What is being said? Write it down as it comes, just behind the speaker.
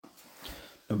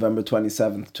November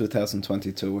 27th,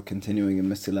 2022. We're continuing in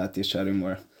Mesilat Yesharim.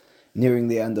 We're nearing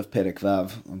the end of Perek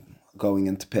Vav, going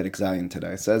into Perek Zayin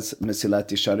today. It says Mesilat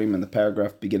Yesharim in the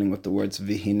paragraph beginning with the words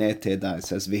Vihine Teda. It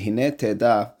says Vihine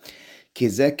Teda ki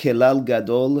ze kelal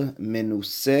gadol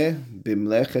menuse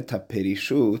bimlechet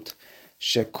haperishut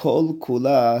shekol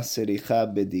kula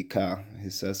sericha bedika. He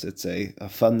says it's a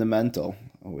fundamental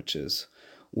which is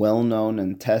well known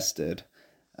and tested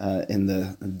in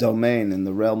the domain, in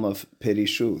the realm of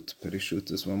perishut.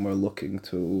 Perishut is when we're looking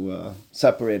to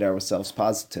separate ourselves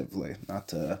positively, not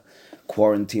to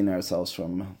quarantine ourselves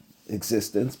from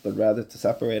existence, but rather to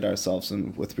separate ourselves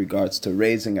with regards to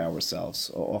raising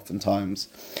ourselves. Oftentimes,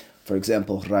 for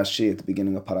example, Rashi at the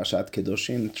beginning of Parashat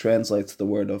Kedoshim translates the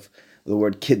word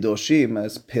Kedoshim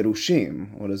as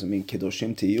Perushim. What does it mean,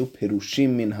 Kedoshim to you? Perushim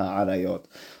min ha'arayot.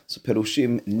 So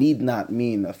Perushim need not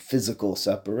mean a physical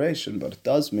separation, but it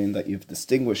does mean that you've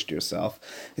distinguished yourself.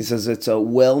 He says it's a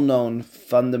well-known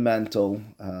fundamental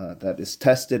that is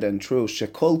tested and true.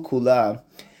 Shekol kula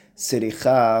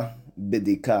siricha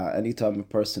bidika. Anytime a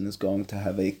person is going to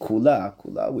have a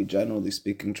kula, we generally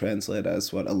speaking translate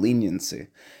as what? A leniency.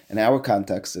 In our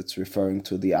context, it's referring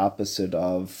to the opposite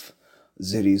of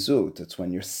zirizut. It's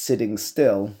when you're sitting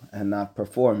still and not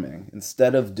performing.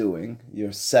 Instead of doing,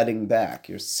 you're setting back,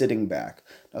 you're sitting back.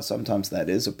 Now, sometimes that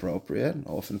is appropriate.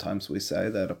 Oftentimes we say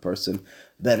that a person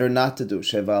better not to do,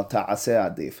 sheval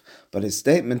ta'aseh adif. But his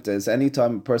statement is,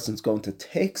 anytime a person's going to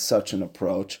take such an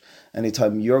approach,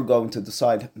 anytime you're going to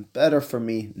decide, better for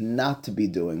me not to be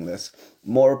doing this,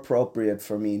 more appropriate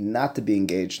for me not to be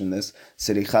engaged in this,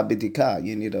 siricha bidika,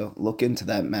 you need to look into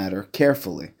that matter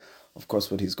carefully. Of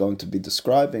course, what he's going to be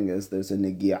describing is there's a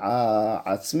negi'ah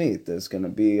atzmit. There's going to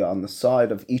be on the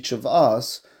side of each of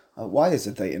us, why is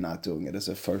it that you're not doing it? Is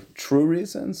it for true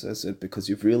reasons? Is it because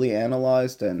you've really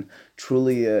analyzed and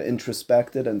truly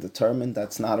introspected and determined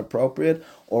that's not appropriate?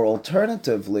 Or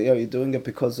alternatively, are you doing it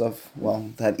because of,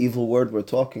 that evil word we're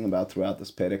talking about throughout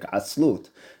this perek, aslut?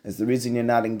 Is the reason you're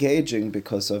not engaging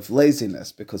because of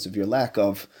laziness, because of your lack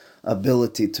of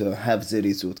ability to have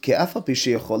zirizut? Ki afa pi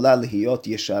sheyechola lihiyot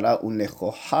yeshara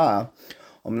unechoha,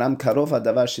 Omnam karov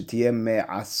hadavar shetiye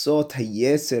me'asot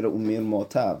hayeser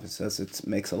umirmotav. It says it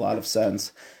makes a lot of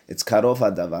sense. It's karov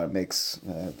hadavar,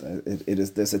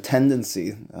 there's a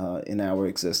tendency in our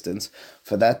existence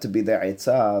for that to be the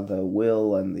eitzah, the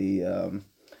will and the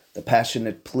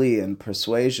passionate plea and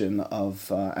persuasion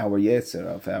of our yetzer,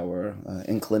 of our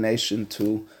inclination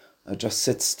to just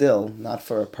sit still, not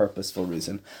for a purposeful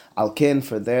reason. Al ken,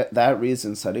 for that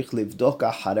reason, sarich livdok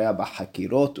acharei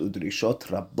b'hakirot udrishot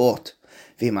rabot.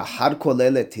 He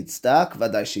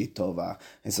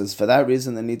says, for that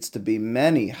reason, there needs to be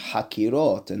many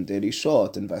hakirot and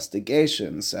derishot,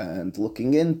 investigations, and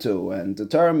looking into and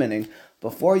determining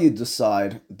before you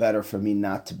decide, better for me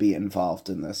not to be involved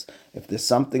in this. If there's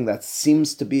something that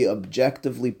seems to be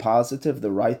objectively positive,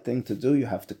 the right thing to do, you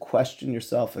have to question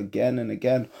yourself again and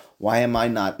again. Why am I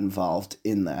not involved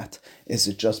in that? Is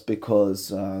it just because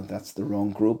that's the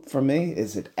wrong group for me?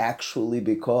 Is it actually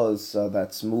because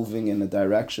that's moving in a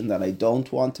direction that I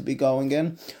don't want to be going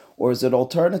in? Or is it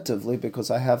alternatively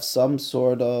because I have some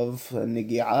sort of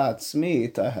negi'at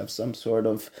smit, I have some sort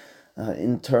of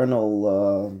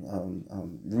internal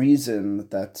reason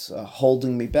that's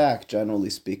holding me back? Generally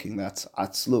speaking, that's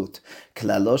atzlut.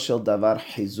 Klalo shel davar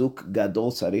hizuk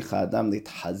gadol tzarich ha'adam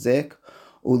litchazek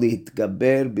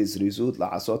ולהתגבר בזריזות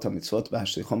לעשות המצוות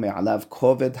בהשליחו מעליו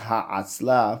כובד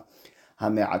העצלה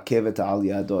המעכבת על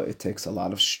ידו. It takes a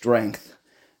lot of strength,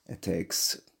 it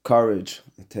takes courage,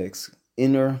 it takes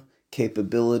inner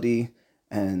capability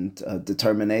and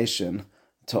determination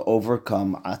to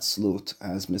overcome atzlut.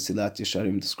 As Mesilat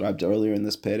Yesharim described earlier in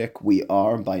this perek, we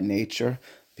are by nature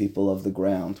people of the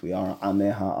ground. We are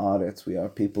ameh haaretz. We are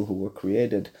people who were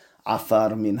created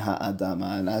afar min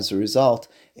ha'adama, and as a result,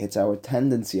 it's our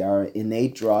tendency, our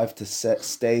innate drive to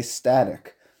stay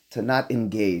static, to not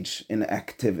engage in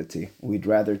activity. We'd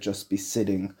rather just be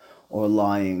sitting or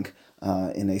lying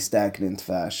in a stagnant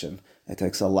fashion. It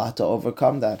takes a lot to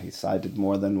overcome that. He cited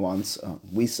more than once.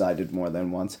 We cited more than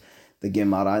once. The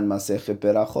Gemara in Masechet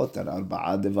Berachot,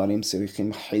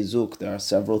 there are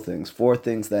several things, 4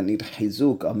 things that need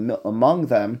chizuk. Among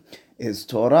them is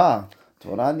Torah.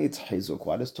 Torah needs chizuk.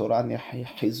 Why does Torah need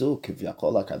chizuk? If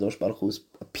Yaqol HaKadosh Baruch Hu is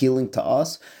appealing to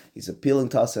us, he's appealing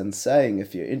to us and saying,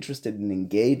 if you're interested in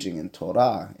engaging in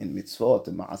Torah, in mitzvot,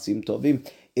 in ma'asim tovim,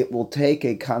 it will take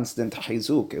a constant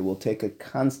chizuk. It will take a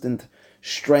constant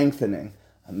strengthening.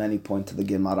 Many point to the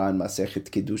Gemara in Masechet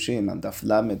Kiddushin and Daf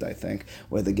Lamed, I think,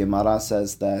 where the Gemara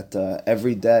says that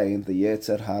every day the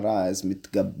Yetzer Hara is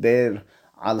mitgaber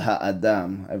al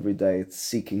ha'adam. Every day it's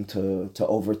seeking to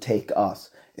overtake us.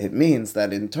 It means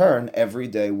that in turn, every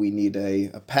day we need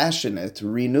a passionate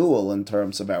renewal in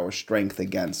terms of our strength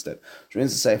against it. Which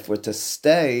means to say, if we're to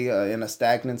stay in a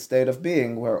stagnant state of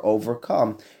being, we're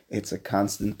overcome. It's a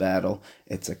constant battle.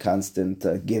 It's a constant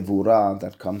gevurah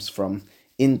that comes from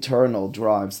internal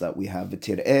drives that we have.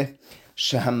 ותראה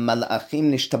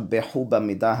שהמלאכים נשתבחו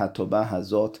במידה הטובה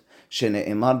הזאת,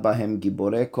 שנאמר בהם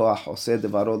גיבורי כוח עושה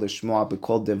דברו לשמוע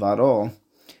בכל דברו,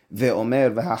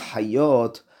 ואומר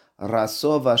והחיות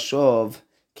רסו ושוב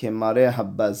כמראה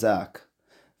הבזק.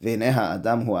 והנה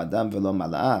האדם הוא אדם ולא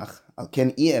מלאך, על כן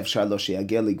אי אפשר לו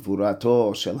שיגיע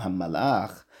לגבורתו של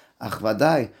המלאך, אך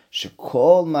ודאי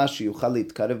שכל מה שיוכל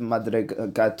להתקרב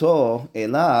במדרגתו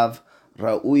אליו,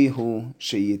 ראוי הוא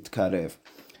שיתקרב.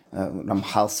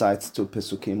 Ramchal cites two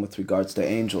Pesukim with regards to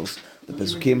angels. The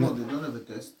Pesukim,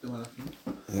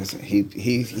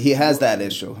 he has that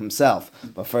issue himself.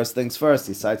 But first things first,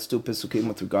 he cites two Pesukim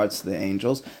with regards to the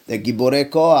angels. They're Giborei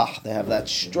Koach. They have that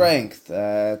strength,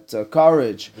 that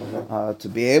courage to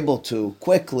be able to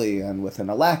quickly and with an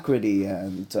alacrity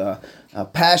and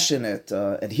passionate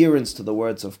adherence to the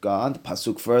words of God. The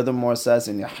Pasuk furthermore says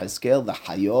in Yehezkel, the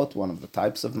Hayot, one of the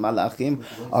types of Malachim,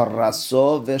 are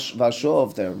Raso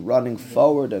Vashov. They're running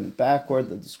forward and backward.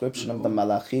 The description of the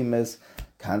Malachim is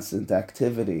constant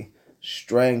activity,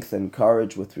 strength and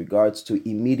courage with regards to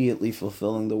immediately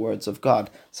fulfilling the words of God.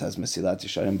 Says Mesilat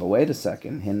Yesharim, but wait a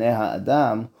second. Hineh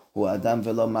ha'adam hu adam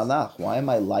velo malach. Why am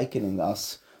I likening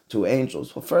us to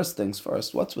angels? Well, first things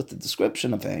first, what's with the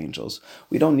description of angels?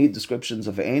 We don't need descriptions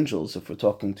of angels if we're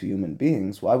talking to human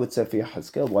beings. Why would Sefer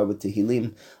Yehezkel, why would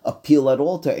Tehillim appeal at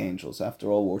all to angels? After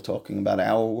all, we're talking about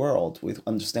our world. We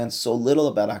understand so little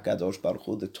about HaKadosh Baruch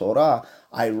Hu. The Torah,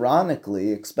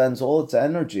 ironically, expends all its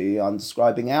energy on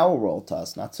describing our world to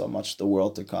us, not so much the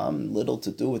world to come, little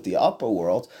to do with the upper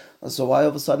world. So why all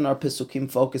of a sudden are Pesukim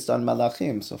focused on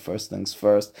Malachim? So first things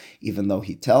first, even though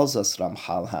he tells us,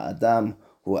 Ramchal ha'adam,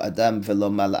 hu adam velo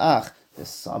malach, there's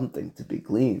something to be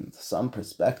gleaned, some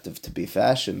perspective to be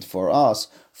fashioned for us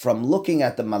from looking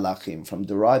at the malachim, from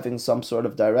deriving some sort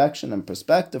of direction and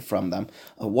perspective from them.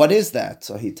 What is that?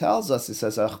 So he tells us, he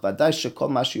says, anything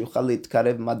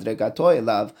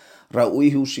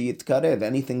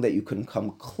that you can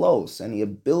come close, any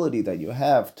ability that you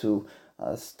have to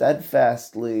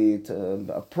steadfastly to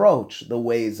approach the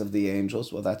ways of the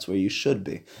angels, well, that's where you should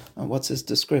be. And what's his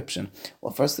description?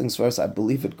 Well, first things first, I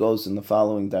believe it goes in the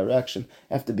following direction.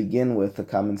 You have to begin with a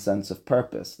common sense of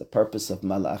purpose. The purpose of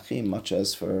Malachim, much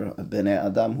as for Bnei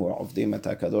Adam, who are Ovdim et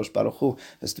HaKadosh Baruch Hu,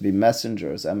 is to be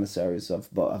messengers, emissaries of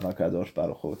HaKadosh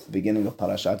Baruch Hu. It's the beginning of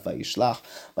Parashat Vayishlach.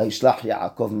 Vayishlach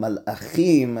Yaakov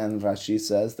Malachim, and Rashi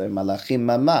says they're Malachim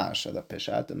Mamash. The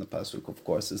Peshat in the Pasuk, of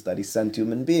course, is that he sent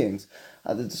human beings.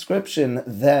 The description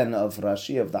then of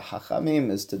Rashi, of the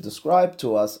Hachamim, is to describe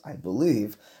to us, I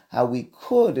believe, how we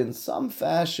could in some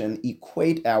fashion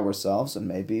equate ourselves, and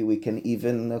maybe we can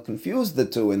even confuse the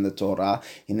two in the Torah.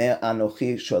 Hine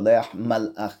anochi sholech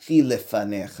malachi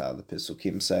lefanecha, the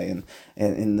Pesukim say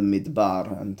in the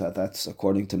Midbar, and that's,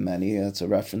 according to many, it's a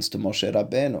reference to Moshe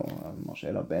Rabbeinu.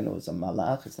 Moshe Rabbeinu is a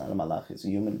malach, it's not a malach, he's a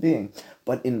human being.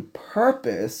 But in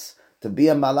purpose, to be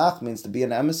a malach means to be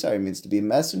an emissary, means to be a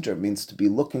messenger, means to be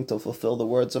looking to fulfill the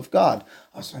words of God.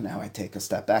 So now I take a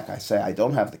step back. I say, I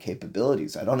don't have the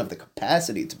capabilities. I don't have the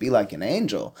capacity to be like an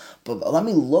angel. But let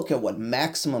me look at what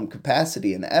maximum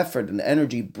capacity and effort and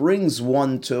energy brings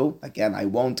one to. Again, I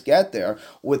won't get there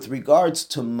with regards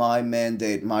to my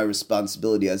mandate, my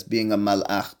responsibility as being a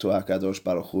malach to HaKadosh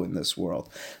Baruch Hu in this world.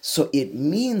 So it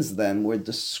means then we're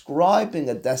describing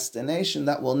a destination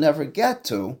that we'll never get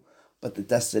to, but the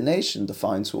destination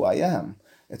defines who I am.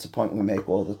 It's a point we make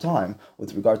all the time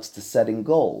with regards to setting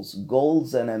goals.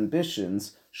 Goals and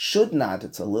ambitions should not,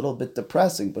 it's a little bit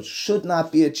depressing, but should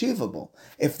not be achievable.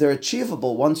 If they're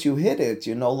achievable, once you hit it,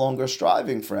 you're no longer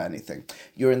striving for anything.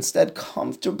 You're instead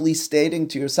comfortably stating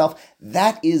to yourself,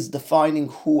 that is defining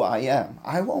who I am.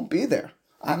 I won't be there.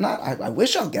 I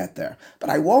wish I'll get there, but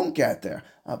I won't get there.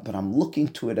 But I'm looking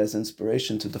to it as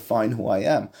inspiration to define who I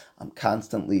am. I'm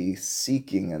constantly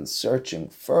seeking and searching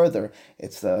further.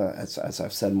 It's as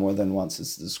I've said more than once,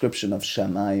 it's the description of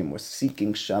Shamayim. We're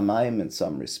seeking Shamayim in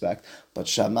some respect, but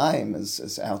Shamayim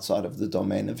is outside of the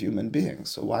domain of human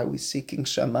beings. So why are we seeking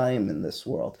Shamayim in this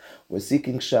world? We're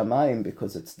seeking Shamayim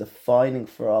because it's defining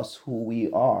for us who we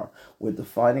are. We're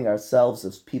defining ourselves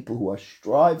as people who are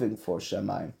striving for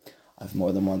Shamayim. I've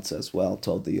more than once as well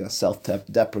told the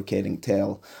self-deprecating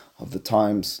tales of the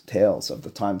times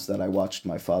that I watched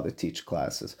my father teach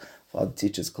classes. Father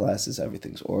teaches classes,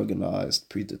 everything's organized,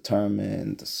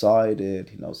 predetermined, decided.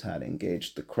 He knows how to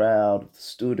engage the crowd, the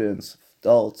students,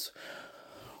 adults,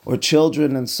 or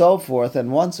children and so forth.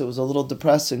 And once it was a little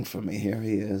depressing for me. Here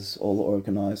he is, all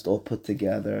organized, all put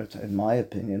together, in my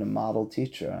opinion, a model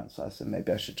teacher. So I said,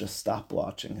 maybe I should just stop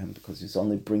watching him because he's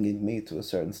only bringing me to a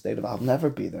certain state of, I'll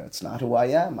never be there. It's not who I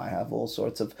am. I have all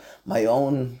sorts of my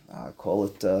own, I call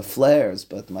it flares,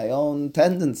 but my own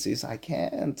tendencies. I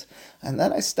can't. And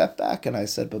then I stepped back and I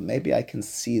said, but maybe I can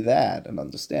see that and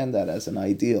understand that as an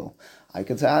ideal. I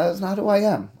could say, that's not who I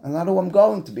am. I'm not who I'm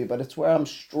going to be, but it's where I'm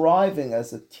striving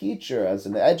as a teacher, as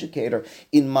an educator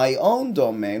in my own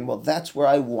domain. Well, that's where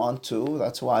I want to.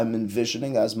 That's why I'm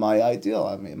envisioning as my ideal.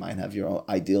 I mean, you might have your own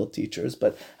ideal teachers,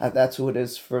 but that's who it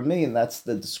is for me. And that's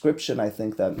the description, I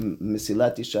think, that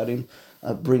Mesilat Yesharim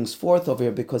brings forth over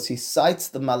here, because he cites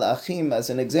the Malachim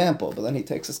as an example, but then he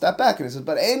takes a step back and he says,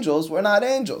 but angels, we're not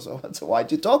angels. So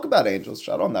why'd you talk about angels,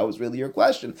 Shalom? That was really your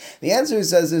question. The answer, he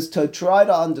says, is to try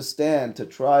to understand, to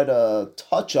try to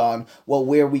touch on, well,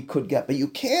 where we could get, but you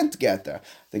can't get there.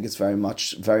 I think it's very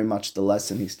much the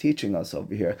lesson he's teaching us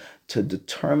over here, to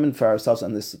determine for ourselves,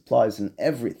 and this applies in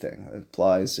everything. It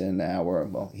applies in our,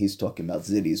 well, he's talking about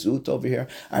zirizut over here,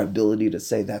 our ability to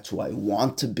say, that's who I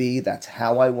want to be, that's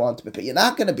how I want to be, but you're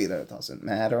not going to be there, it doesn't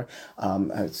matter.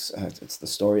 It's the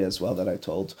story as well that I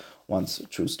told once, a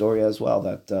true story as well,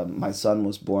 that my son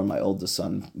was born, my oldest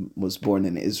son was born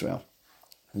in Israel.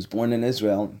 He was born in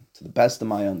Israel, to the best of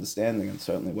my understanding, and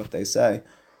certainly what they say,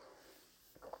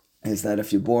 is that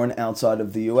if you're born outside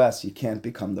of the U.S., you can't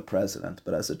become the president.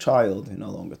 But as a child, he no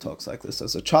longer talks like this.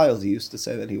 As a child, he used to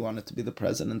say that he wanted to be the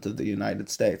president of the United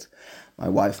States. My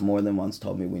wife more than once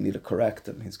told me we need to correct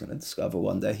him. He's going to discover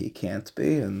one day he can't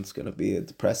be, and it's going to be a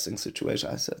depressing situation.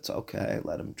 I said, it's okay,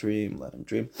 let him dream, let him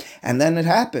dream. And then it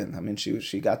happened. I mean,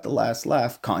 she got the last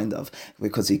laugh, kind of,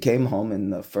 because he came home in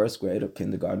the first grade of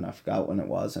kindergarten, I forgot when it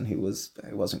was, and he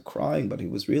wasn't crying, but he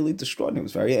was really distraught. He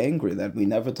was very angry that we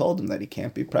never told him that he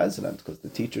can't be president, because the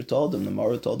teacher told him, the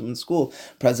Mara told him in school,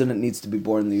 president needs to be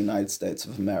born in the United States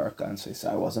of America. And so he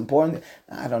said, I wasn't born there.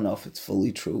 I don't know if it's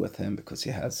fully true with him, because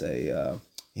he has a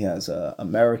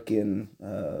American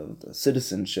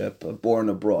citizenship, born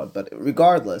abroad. But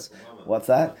regardless, what's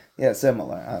that? Yeah,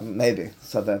 similar. Maybe.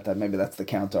 So that maybe that's the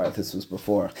counter. This was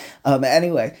before.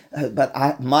 Anyway,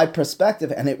 but my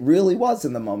perspective, and it really was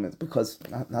in the moment, because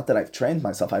not that I've trained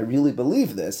myself, I really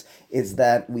believe this, is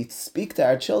that we speak to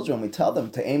our children, we tell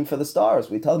them to aim for the stars.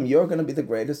 We tell them, you're going to be the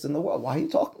greatest in the world. Why are you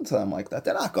talking to them like that?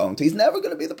 They're not going to. He's never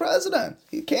going to be the president.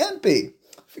 He can't be.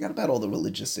 Forget about all the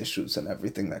religious issues and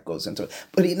everything that goes into it.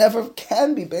 But he never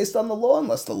can be based on the law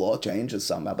unless the law changes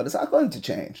somehow. But it's not going to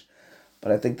change.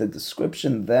 But I think the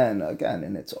description then, again,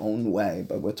 in its own way,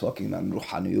 but we're talking about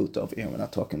ruhaniyut over here, we're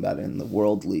not talking about it in the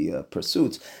worldly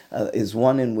pursuits, is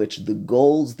one in which the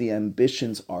goals, the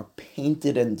ambitions are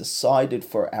painted and decided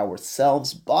for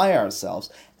ourselves, by ourselves,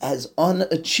 as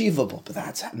unachievable. But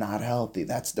that's not healthy,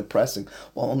 that's depressing.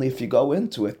 Well, only if you go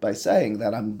into it by saying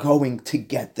that I'm going to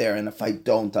get there, and if I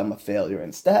don't, I'm a failure.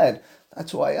 Instead,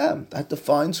 that's who I am. That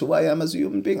defines who I am as a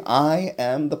human being. I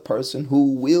am the person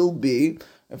who will be,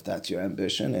 if that's your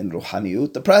ambition, in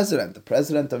Ruhaniyut, the president of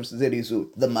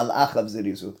Zirizut, the Malach of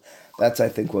Zirizut. That's, I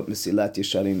think, what Mesilat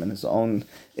Yesharim in his own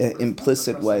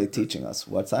implicit way teaching us.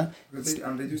 What's that?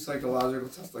 They do psychological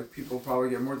tests, like people probably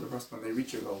get more depressed when they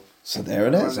reach a goal. So there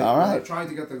it is, all right. They're trying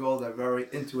to get the goal, they're very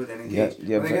into it and engaged.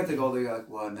 When they get the goal, they're like,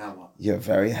 well, now what? You're a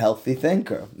very healthy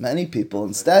thinker. Many people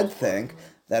instead think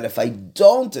that if I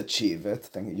don't achieve it,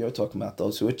 you're talking about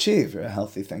those who achieve. You're a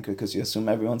healthy thinker because you assume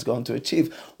everyone's going to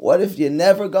achieve. What if you're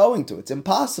never going to? It's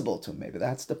impossible to. Maybe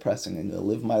that's depressing, and you'll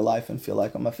live my life and feel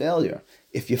like I'm a failure.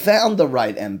 If you found the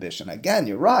right ambition, again,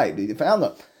 you're right. You found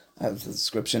the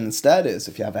description instead is,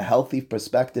 if you have a healthy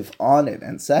perspective on it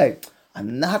and say,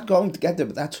 I'm not going to get there,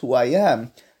 but that's who I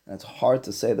am. And it's hard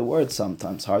to say the words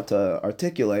sometimes, hard to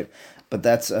articulate, but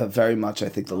that's very much, I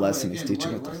think, the lesson he's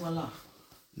teaching us.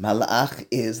 Malach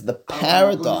is the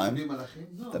paradigm.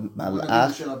 The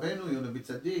Malach,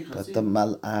 but the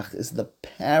Malach is the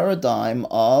paradigm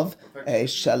of a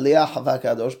Shaliach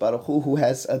HaKadosh Baruch Hu who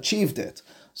has achieved it.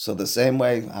 So the same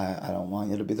way, I don't want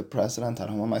you to be the president. I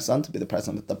don't want my son to be the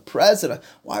president. But the president,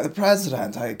 why the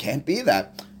president? I can't be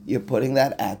that. You're putting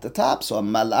that at the top. So a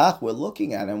Malach, we're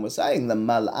looking at and we're saying the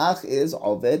Malach is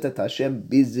Oved et Hashem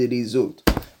bizirizut.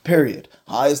 Period.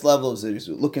 Highest level of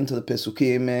zirizut. Look into the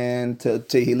Pesukim and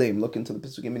Tehillim. Look into the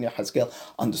Pesukim and Yehezkel.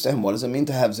 Understand what does it mean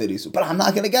to have zirizut. But I'm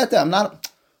not going to get there. I'm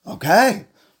not. Okay.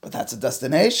 But that's a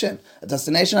destination. A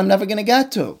destination I'm never going to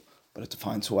get to. But it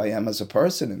defines who I am as a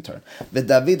person in turn.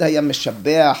 V'David haya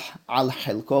meshabeach al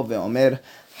chelko ve'omer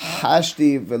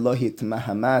Hashti velo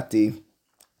hitmahamati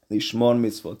lishmor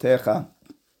mitzvotecha.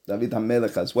 David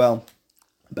HaMelech as well,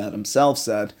 about himself,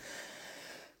 said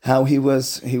how he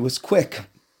was quick,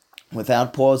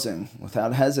 without pausing,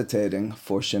 without hesitating,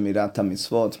 for Shemirat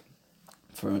HaMitzvot,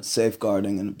 for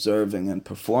safeguarding and observing and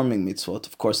performing mitzvot.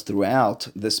 Of course, throughout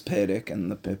this Perek and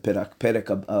the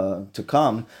Perek to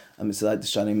come, Mesilat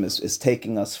Yesharim is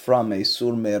taking us from a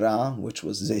Sur Merah, which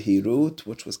was Zehirut,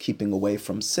 which was keeping away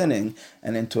from sinning,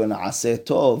 and into an Aseh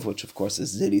Tov, which of course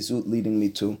is Zirizut, leading me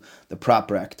to the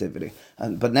proper activity.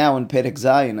 But now in Perek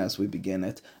Zayin, as we begin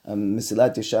it,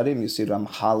 Mesilat Yesharim, you see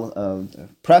Ramchal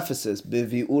prefaces,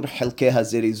 Bevi'ur Helke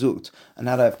HaZirizut. And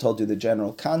now that I've told you the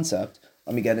general concept,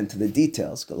 let me get into the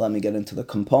details. Let me get into the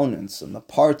components and the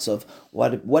parts of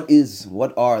what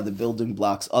are the building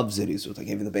blocks of Zirizut. I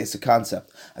gave you the basic concept.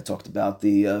 I talked about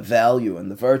the value and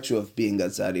the virtue of being a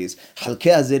Zariz.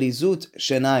 Halkei Zirizut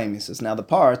Shenaim. He says, now the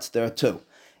parts, there are two.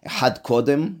 Had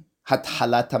Kodem,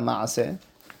 Hathalat HaMaaseh,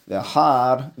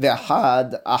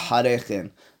 Ve'had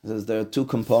Aharechen. He says there are two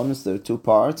components, there are two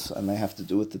parts, and they have to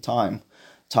do with the time.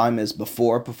 Time is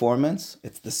before performance.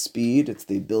 It's the speed. It's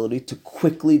the ability to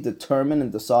quickly determine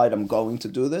and decide I'm going to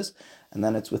do this. And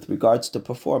then it's with regards to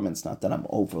performance. Not that I'm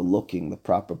overlooking the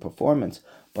proper performance,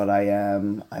 but I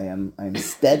am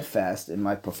steadfast in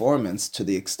my performance to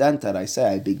the extent that I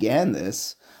say I began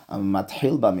this. I'm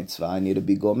mathil b'mitzvah. I need to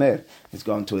be gomer. He's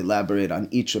going to elaborate on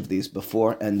each of these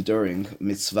before and during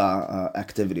mitzvah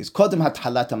activities. Kodem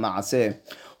hathalat ha'maaseh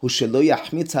hu shelo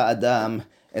yachmitz ha'adam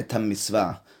et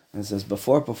ha'mitzvah. It says,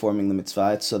 before performing the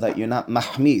mitzvah, it's so that you're not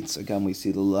mahmitz. Again, we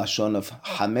see the lashon of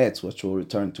hametz, which we'll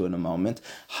return to in a moment.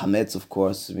 Hametz, of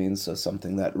course, means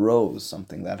something that rose,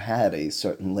 something that had a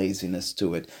certain laziness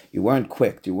to it. You weren't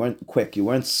quick, you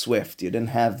weren't swift, you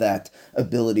didn't have that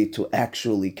ability to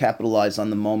actually capitalize on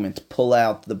the moment, pull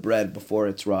out the bread before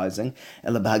it's rising.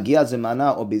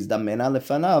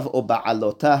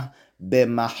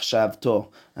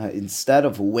 Instead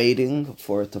of waiting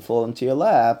for it to fall into your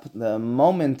lap, the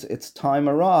moment its time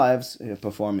arrives, you're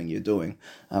performing, you're doing.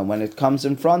 When it comes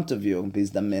in front of you,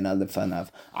 you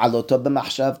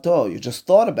just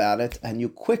thought about it and you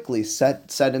quickly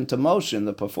set into motion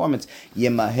the performance.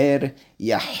 Yemaher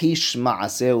yahish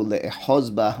ma'aseu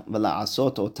le'ehoz ba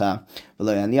v'la'asot ota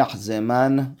v'lo yaniach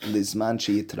zeman lizman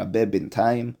sheyitrabe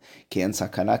bintayim ki en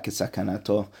sakana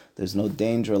kesakanato. There's no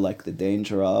danger like the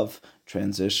danger of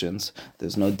transitions.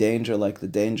 There's no danger like the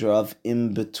danger of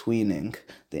in-betweening.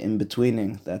 The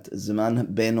in-betweening, that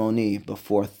Zman Benoni,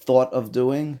 before thought of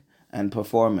doing and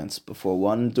performance, before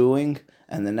one doing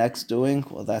and the next doing,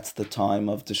 well, that's the time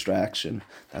of distraction.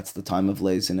 That's the time of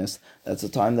laziness. That's the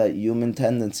time that human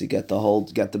tendency get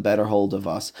the better hold of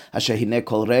us.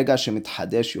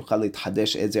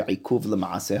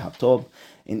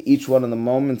 In each one of the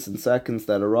moments and seconds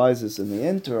that arises in the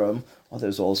interim, well,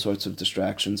 there's all sorts of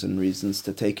distractions and reasons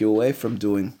to take you away from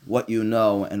doing what you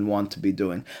know and want to be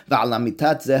doing.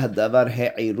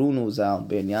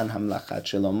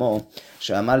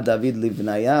 שאמר דוד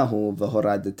לבניהו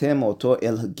והורדתם אותו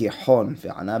אל גיחון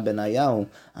וענה בניהו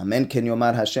אמן כן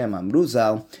יאמר השם אמרו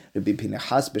ז"ל רבי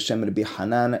פנחס בשם רבי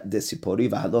חנן דסיפורי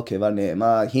והלא כבר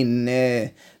נאמר הנה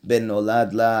בן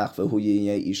נולד לך והוא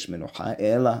יהיה איש מנוחה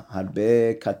אלא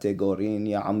הרבה קטגורין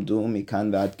יעמדו מכאן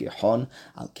ועד גיחון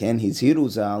על כן הזהירו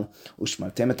ז"ל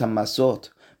ושמרתם את המסות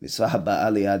מצווה הבאה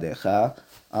לידיך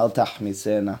אל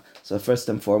תחמיצנה. So first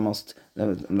and foremost,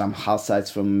 Ramchal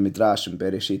cites from Midrash and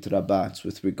Bereshit Rabbah. It's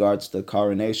with regards to the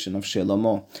coronation of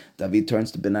Shlomo. David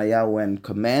turns to Benayahu and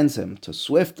commands him to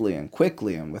swiftly and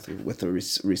quickly and with a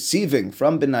receiving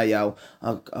from Benayahu,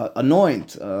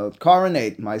 anoint,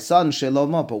 coronate my son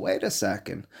Shlomo. But wait a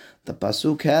second, the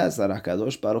pasuk has that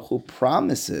HaKadosh Baruch Hu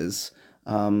promises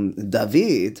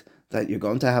David that you're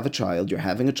going to have a child, you're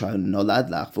having a child, nolad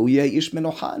lach, v'uyeh ish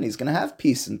menocha, he's going to have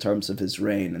peace in terms of his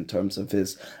reign, in terms of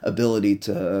his ability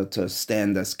to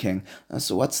stand as king.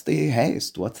 So what's the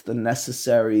haste? What's the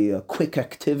necessary quick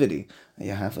activity?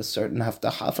 You have a certain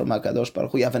haftacha from HaKadosh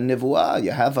Baruch Hu, you have a nivuah,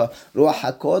 you have a ruach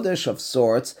HaKodesh of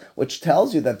sorts, which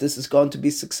tells you that this is going to be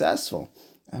successful.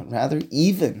 Rather,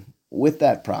 even with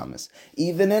that promise,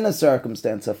 even in a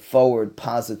circumstance of forward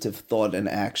positive thought and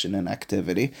action and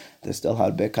activity, there's still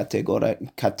harbe kategorin.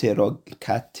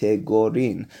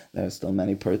 There's still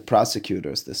many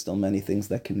prosecutors. There's still many things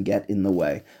that can get in the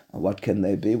way. What can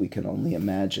they be? We can only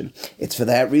imagine. It's for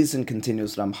that reason,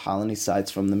 continues Ramchal, and he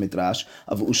cites from the Midrash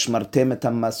of Ushmartem et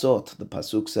masot. The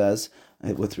pasuk says,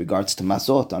 with regards to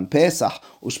masot on Pesach,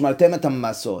 Ushmartem et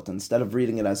masot. Instead of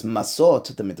reading it as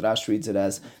masot, the Midrash reads it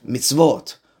as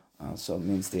mitzvot. So it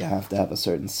means that you have to have a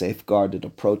certain safeguarded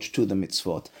approach to the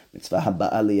mitzvot. Mitzvah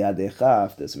haba'ali yadecha,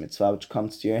 if there's a mitzvah which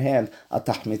comes to your hand,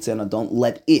 atach don't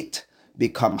let it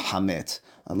become hametz.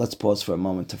 Let's pause for a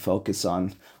moment to focus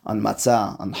on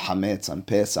matzah, on hametz, on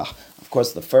Pesach. Of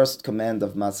course, the first command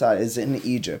of matzah is in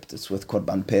Egypt. It's with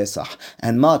Korban Pesach.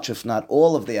 And much, if not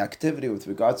all, of the activity with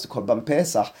regards to Korban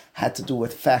Pesach had to do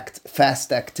with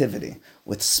fast activity,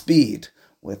 with speed,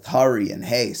 with hurry and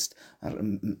haste.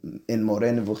 In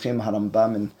Moreh Nevuchim,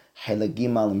 Harambam in Chelik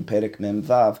Gimal in Perek Mem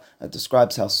Vav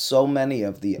describes how so many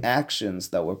of the actions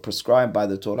that were prescribed by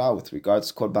the Torah with regards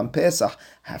to Korban Pesach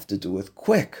have to do with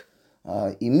quick,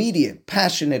 immediate,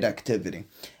 passionate activity.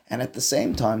 And at the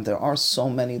same time, there are so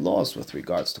many laws with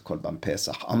regards to Korban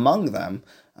Pesach. Among them,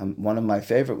 one of my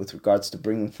favorite with regards to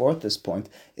bringing forth this point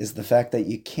is the fact that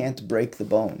you can't break the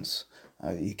bones.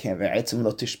 You can't.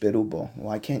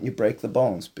 Why can't you break the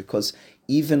bones? Because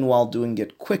even while doing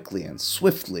it quickly and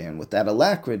swiftly and with that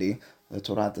alacrity, the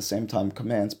Torah at the same time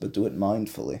commands, but do it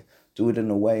mindfully. Do it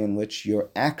in a way in which your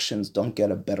actions don't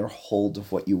get a better hold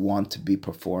of what you want to be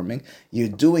performing. You're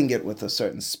doing it with a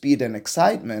certain speed and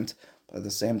excitement, but at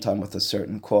the same time with a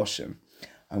certain caution.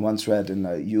 I once read in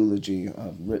a eulogy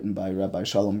written by Rabbi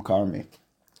Shalom Karmi.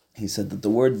 He said that the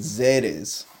word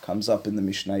zeriz comes up in the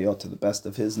Mishnayot to the best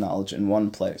of his knowledge in one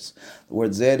place. The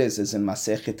word zeriz is in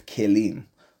Masechet Kelim.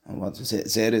 And what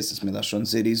zeriz is milashon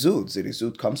zerizut.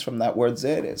 Zerizut comes from that word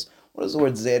zeriz. What does the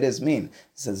word zeriz mean?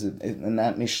 He says in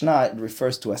that Mishnah it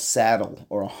refers to a saddle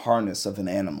or a harness of an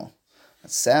animal. A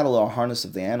saddle or a harness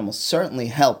of the animal certainly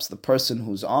helps the person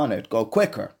who's on it go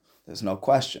quicker. There's no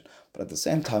question. But at the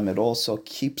same time, it also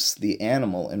keeps the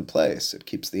animal in place. It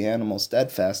keeps the animal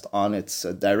steadfast on its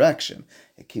direction.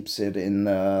 It keeps it in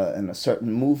a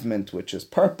certain movement which is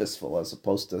purposeful as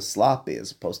opposed to sloppy,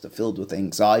 as opposed to filled with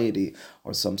anxiety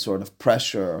or some sort of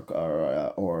pressure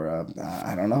or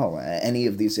I don't know, any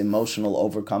of these emotional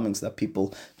overcomings that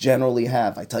people generally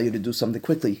have. I tell you to do something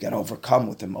quickly, you get overcome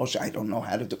with emotion. I don't know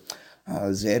how to do.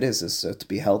 Zeriz is to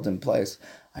be held in place.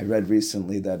 I read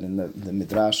recently that in the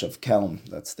Midrash of Kelm,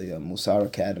 that's the Musar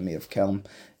Academy of Kelm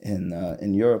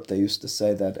in Europe, they used to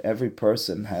say that every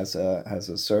person has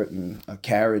a certain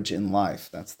carriage in life.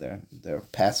 That's their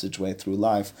passageway through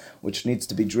life, which needs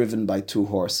to be driven by two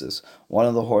horses. One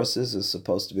of the horses is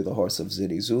supposed to be the horse of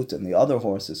Zirizut, and the other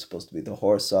horse is supposed to be the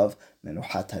horse of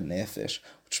Menuhat HaNefesh,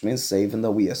 which means that even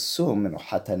though we assume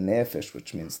Menuhat HaNefesh,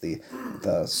 which means the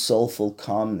soulful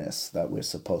calmness that we're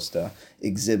supposed to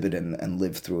exhibit and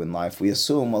live through in life, we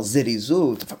assume, well,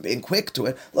 Zirizut, if I'm being quick to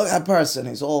it, look at that person,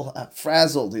 he's all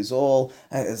frazzled, his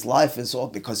life is all,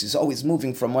 because he's always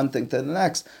moving from one thing to the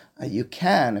next. You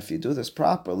can, if you do this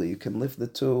properly, you can live the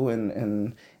two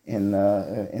in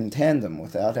tandem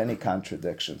without any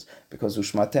contradictions. Because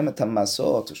ushmatem et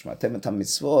masot, ushmatem et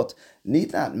mitzvot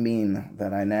need not mean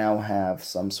that I now have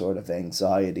some sort of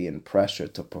anxiety and pressure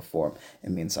to perform.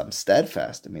 It means I'm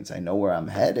steadfast. It means I know where I'm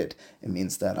headed. It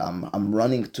means that I'm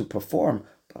running to perform.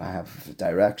 But I have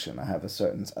direction. I have a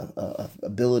certain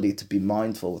ability to be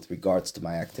mindful with regards to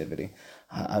my activity.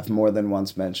 I've more than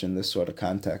once mentioned this sort of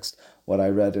context. What I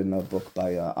read in a book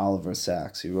by Oliver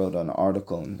Sacks. He wrote an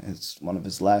article in one of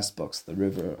his last books, The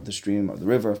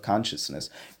River of Consciousness.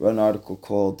 He wrote an article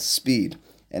called Speed.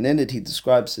 And in it he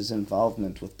describes his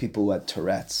involvement with people who had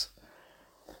Tourette's.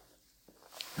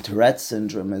 Tourette's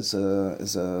syndrome is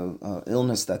a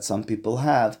illness that some people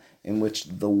have, in which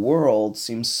the world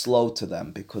seems slow to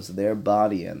them because their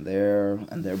body and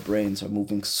their brains are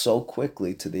moving so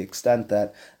quickly, to the extent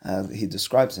that he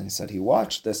describes, and he said he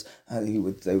watched this. They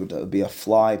would be a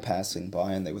fly passing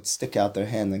by, and they would stick out their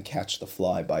hand and catch the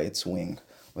fly by its wing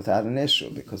without an issue,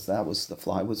 because the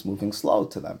fly was moving slow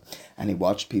to them. And he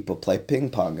watched people play ping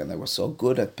pong, and they were so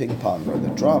good at ping pong or the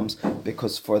drums,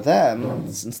 because for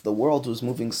them, since the world was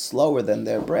moving slower than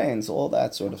their brains, all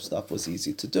that sort of stuff was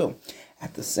easy to do.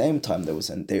 At the same time, there was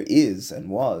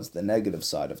the negative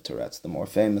side of Tourette's, the more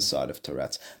famous side of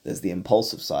Tourette's. There's the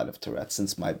impulsive side of Tourette's.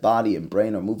 Since my body and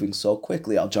brain are moving so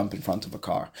quickly, I'll jump in front of a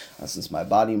car. Since my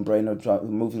body and brain are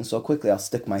moving so quickly, I'll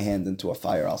stick my hand into a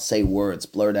fire. I'll say words,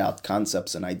 blurt out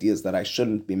concepts and ideas that I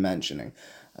shouldn't be mentioning.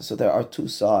 So there are two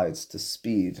sides to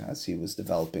speed, as he was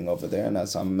developing over there, and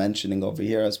as I'm mentioning over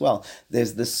here as well.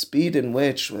 There's the speed in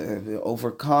which we're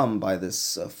overcome by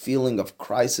this feeling of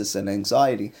crisis and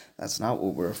anxiety. That's not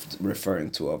what we're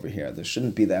referring to over here. There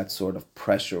shouldn't be that sort of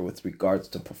pressure with regards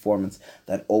to performance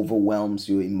that overwhelms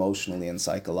you emotionally and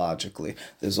psychologically.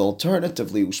 There's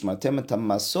alternatively, ushmatem et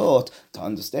masot, to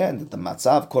understand that the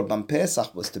matzav Korban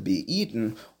Pesach was to be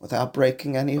eaten without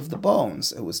breaking any of the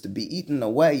bones. It was to be eaten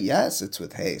away, yes, it's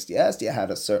with haste. Yes, you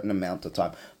had a certain amount of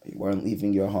time, but you weren't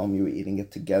leaving your home. You were eating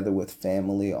it together with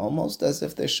family, almost as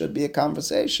if there should be a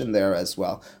conversation there as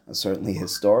well. And certainly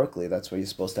historically, that's where you're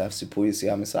supposed to have Sipui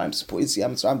Yetziat Mitzrayim. Sipui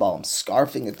Yetziat Mitzrayim, while I'm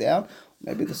scarfing it down,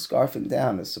 maybe the scarfing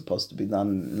down is supposed to be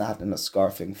done not in a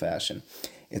scarfing fashion.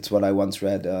 It's what I once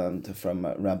read from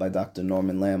Rabbi Dr.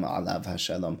 Norman Lamb, Alav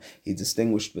HaShalom. He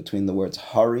distinguished between the words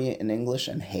hurry in English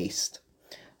and haste.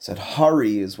 He said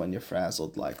hurry is when you're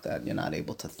frazzled like that. You're not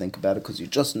able to think about it because you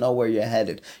just know where you're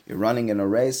headed. You're running in a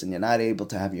race and you're not able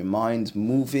to have your mind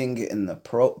moving in the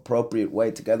appropriate way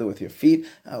together with your feet.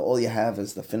 All you have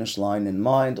is the finish line in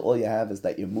mind. All you have is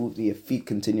that your feet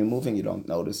continue moving. You don't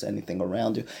notice anything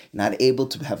around you. You're not able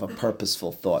to have a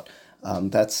purposeful thought.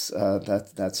 That's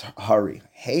hurry.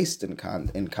 Haste, in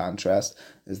contrast,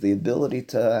 is the ability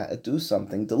to do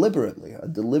something deliberately. A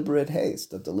deliberate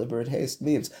haste. A deliberate haste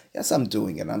means, yes, I'm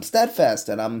doing it. I'm steadfast,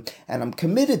 and I'm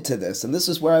committed to this, and this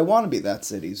is where I want to be.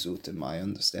 That's zirizut in my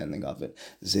understanding of it.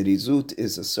 Zirizut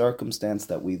is a circumstance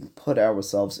that we put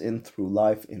ourselves in through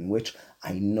life in which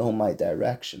I know my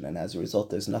direction, and as a result,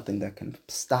 there's nothing that can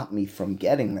stop me from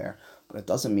getting there. But it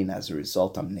doesn't mean as a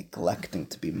result I'm neglecting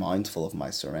to be mindful of my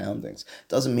surroundings. It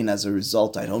doesn't mean as a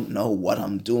result I don't know what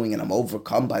I'm doing and I'm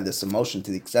overcome by this emotion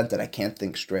to the extent that I can't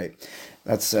think straight.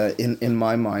 That's, in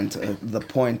my mind, the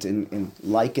point in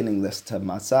likening this to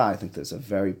matzah. I think there's a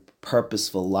very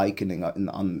purposeful likening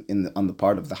on the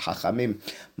part of the Chachamim.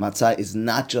 Matzah is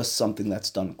not just something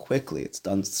that's done quickly. It's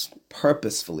done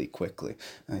purposefully quickly.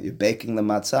 You're baking the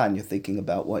matzah and you're thinking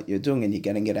about what you're doing and you're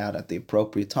getting it out at the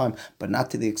appropriate time, but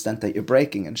not to the extent that you're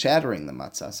breaking and shattering the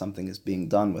matzah. Something is being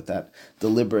done with that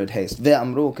deliberate haste.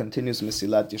 Ve'amru continues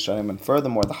Mesilat Yesharim, and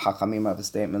furthermore the Chachamim have a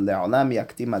statement, Le'olam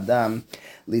yaktim adam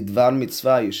lidvar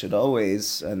mitzvah. You should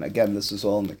always, and again this is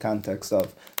all in the context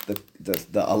of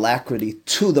the alacrity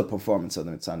to the performance of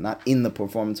the mitzvah, not in the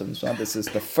performance of the mitzvah. This is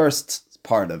the first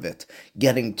part of it,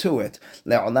 getting to it.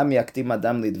 Le'olam yaktim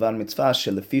adam lidvar mitzvah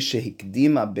shelefi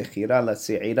shehikdima bechira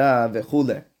la'se'ira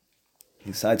v'chule.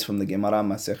 He cites from the Gemara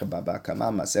Masechet Baba Kama,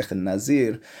 Masechet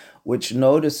Nazir, which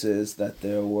notices that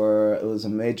there was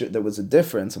a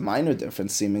difference, a minor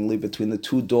difference seemingly, between the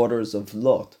two daughters of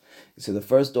Lot. You see, the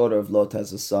first daughter of Lot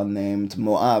has a son named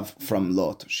Moav from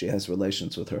Lot. She has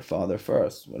relations with her father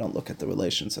first. We don't look at the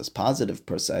relations as positive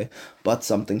per se, but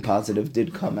something positive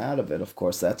did come out of it. Of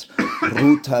course, that's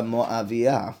Ruth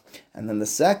HaMoaviyah. And then the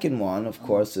second one, of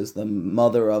course, is the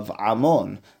mother of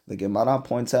Ammon. The Gemara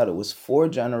points out it was 4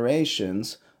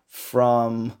 generations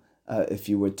from... if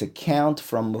you were to count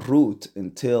from Ruth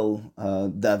until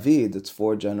David, it's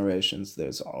 4 generations.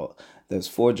 There's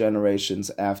 4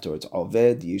 generations afterwards.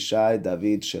 Oved, Yishai,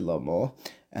 David, Shlomo.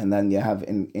 And then you have,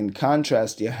 in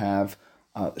contrast, you have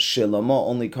Shlomo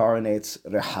only coronates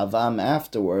Rehavam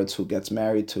afterwards, who gets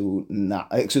married to,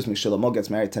 Shlomo gets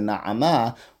married to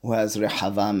Naamah, who has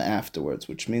Rehavam afterwards,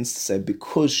 which means to say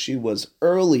because she was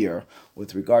earlier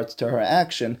with regards to her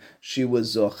action, she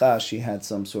was Zocha, she had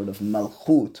some sort of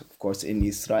malchut, of course in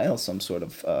Israel, some sort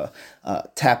of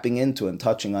tapping into and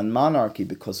touching on monarchy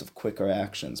because of quicker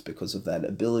actions, because of that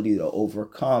ability to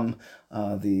overcome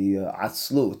the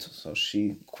atzlut. So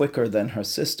she, quicker than her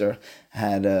sister,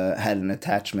 had an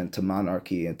attachment to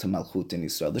monarchy and to malchut in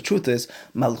Israel. The truth is,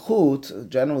 malchut,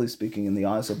 generally speaking, in the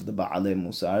eyes of the Ba'alei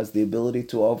Musar, is the ability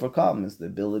to overcome, is the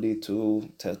ability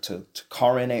to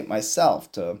coronate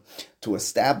myself, to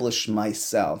establish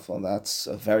myself. Well, that's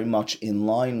very much in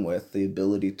line with the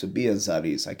ability to be a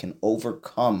zariz. I can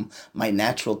overcome my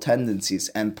natural tendencies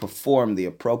and perform the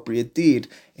appropriate deed.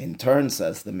 In turn,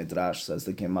 says the Midrash, says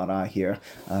the Gemara here,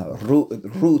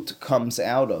 Ruth comes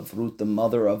out of, Ruth, the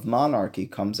mother of monarchy,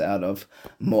 comes out of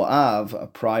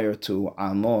Moav prior to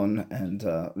Ammon and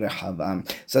Rehavam.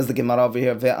 Says the Gemara over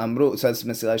here, Ve'amru, says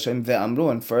Mesilat Yesharim,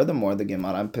 Ve'amru, and furthermore, the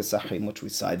Gemara in Pesachim, which we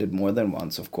cited more than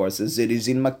once, of course, is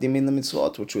Zirizin Makdimin the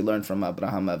Mitzvot, which we learned from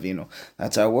Abraham Avinu.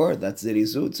 That's our word, that's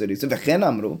Zirizut, Ve'chen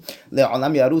Amru,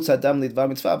 Le'olam Yarutz Adam Lidvar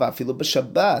Mitzvah, Va'afilu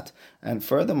B'Shabbat. And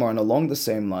furthermore, and along the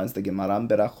same lines, the Gemara in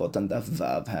Berachot and Daf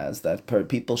Vav has that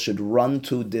people should run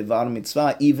to Devar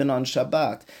Mitzvah even on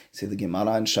Shabbat. You see, the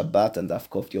Gemara in Shabbat and Daf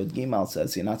Kof Yod Gimal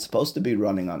says you're not supposed to be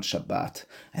running on Shabbat.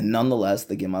 And nonetheless,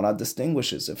 the Gemara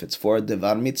distinguishes if it's for a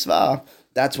Devar Mitzvah,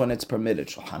 that's when it's permitted.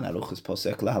 Shulchan Aruch is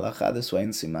posek lahalacha this way in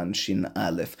Siman Shin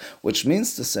Aleph, which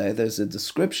means to say there's a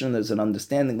description, there's an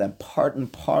understanding that part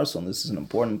and parcel, and this is an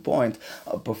important point,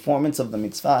 of performance of the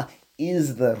mitzvah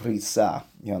is the risa.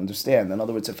 You understand? In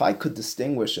other words, if I could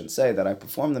distinguish and say that I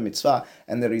perform the mitzvah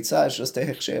and the ritzah is just a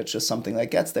hechsher, it's just something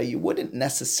that gets there, you wouldn't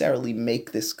necessarily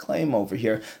make this claim over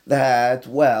here that,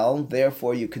 well,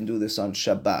 therefore you can do this on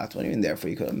Shabbat. What do you mean therefore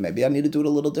you could? Maybe I need to do it a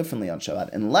little differently on Shabbat.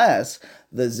 Unless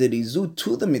the zirizut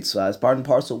to the mitzvah is part and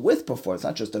parcel with performance. It's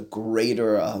not just a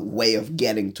greater way of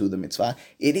getting to the mitzvah.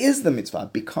 It is the mitzvah.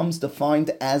 It becomes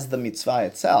defined as the mitzvah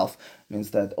itself.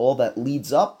 Means that all that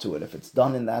leads up to it, if it's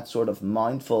done in that sort of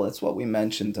mindful, it's what we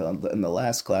mentioned in the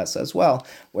last class as well,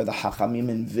 where the Hachamim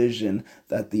envision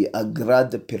that the Agra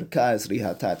de Pirka is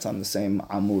Rihata. It's on the same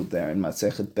Amud there in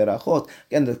Masechet Berachot.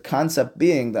 Again, the concept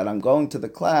being that I'm going to the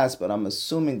class, but I'm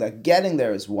assuming that getting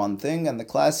there is one thing, and the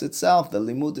class itself, the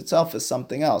Limud itself, is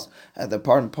something else. The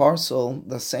part and parcel,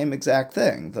 the same exact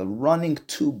thing. The running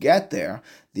to get there,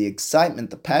 the excitement,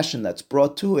 the passion that's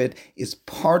brought to it is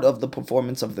part of the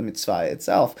performance of the mitzvah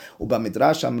itself. Uba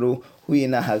midrash amru hu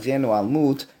yinahagenu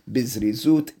almut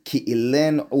bizrizut ki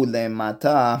ilen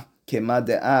ulemata kema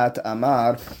de'at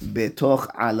amar betoch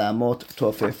alamot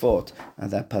tofefot.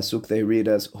 And that pasuk they read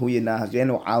as hu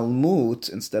yinahagenu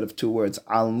almut instead of two words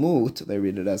almut. They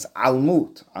read it as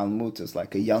almut. Almut is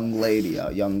like a young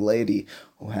lady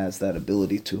who has that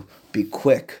ability to be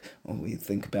quick. When we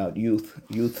think about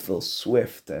youthful,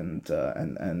 swift, and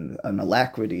an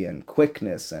alacrity and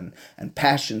quickness and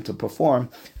passion to perform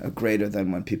are greater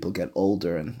than when people get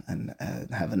older and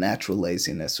have a natural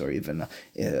laziness or even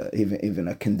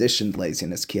a conditioned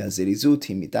laziness. Ki hazirizut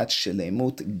hi midat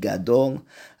shelemut gadol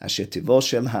asher tivo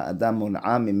shel ha'adam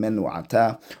mun'a mimenu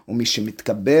ata u'mi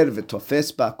shemitkaber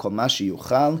v'tofes ba kol ma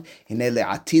sheyuchal hine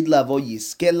le'atid lavo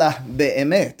yizke lah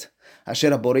be'emet.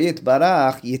 אשר הבורא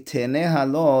יתברך יתנה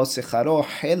לו שכרו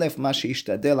חלף מה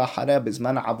שישתדל אחריה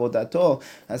בזמן עבודתו.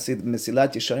 As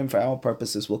Mesilat Yesharim, for our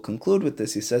purposes, will conclude with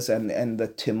this. He says, and the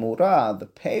timura, the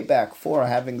payback for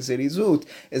having zirizut,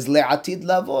 is le'atid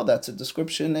lavo. That's a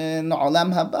description in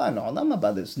Olam Haba. In Olam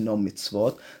Haba, there's no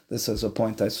mitzvot. This is a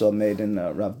point I saw made in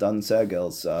Rav Dan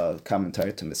Zegel's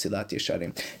commentary to Mesilat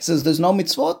Yesharim. He says, there's no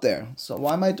mitzvot there. So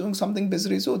why am I doing something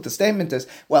b'zirizut? The statement is,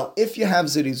 well, if you have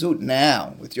zirizut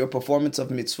now, with your performance of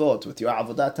mitzvot, with your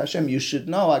avodat Hashem, you should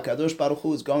know HaKadosh Baruch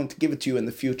Hu is going to give it to you in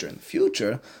the future. In the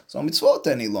future, it's no mitzvot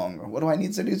any longer. What do I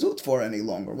need zirizut for any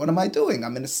longer? What am I doing?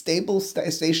 I'm in a stable,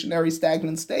 stationary,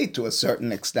 stagnant state to a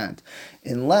certain extent.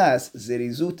 Unless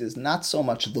zirizut is not so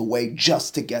much the way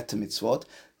just to get to mitzvot.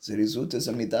 Zirizut is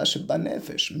a midah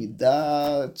shebanefesh.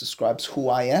 Midah describes who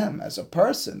I am as a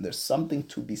person. There's something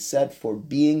to be said for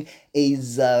being a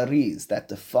zariz that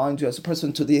defines you as a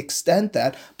person to the extent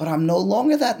that, but I'm no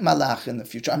longer that malach in the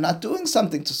future. I'm not doing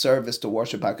something to service, to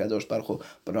worship HaKadosh Baruch Hu.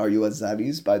 But are you a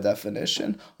zariz by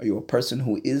definition? Are you a person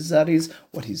who is zariz?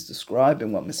 What he's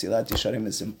describing, what Mesilat Yesharim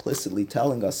is implicitly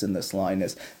telling us in this line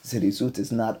is, zirizut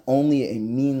is not only a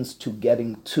means to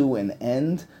getting to an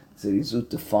end. Zirizut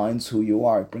defines who you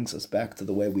are. It brings us back to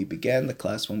the way we began the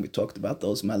class when we talked about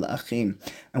those malachim.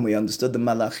 And we understood the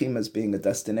malachim as being a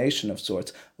destination of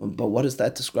sorts. But what is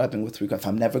that describing with regard? If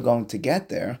I'm never going to get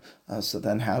there, so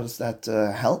then how does that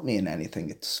help me in anything?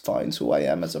 It defines who I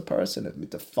am as a person. It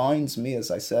defines me,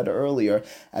 as I said earlier,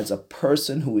 as a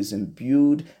person who is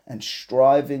imbued and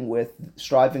striving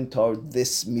toward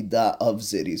this midah of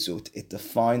zirizut. It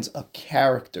defines a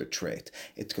character trait.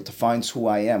 It defines who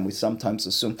I am. We sometimes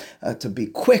assume to be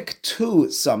quick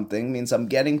to something means I'm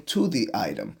getting to the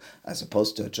item, as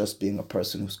opposed to just being a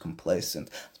person who's complacent,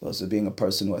 as opposed to being a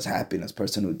person who has happiness, a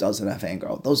person who doesn't have anger.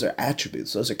 Oh, those are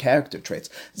attributes, those are character traits.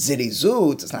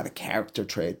 Zirizut is not a character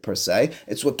trait per se,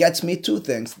 it's what gets me to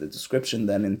things. The description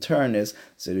then in turn is,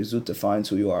 zirizut defines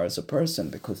who you are as a person,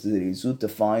 because zirizut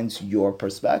defines your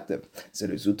perspective.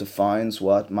 Zirizut defines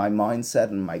what my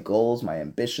mindset and my goals, my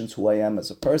ambitions, who I am as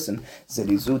a person.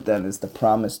 Zirizut then is the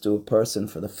promise to a person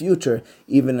for the future,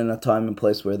 even in a time and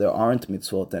place where there aren't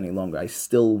mitzvot any longer. I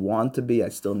still want to be, I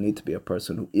still need to be a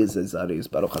person who is a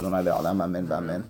zariz. Baruch Adonai le'olam, amen v'amen.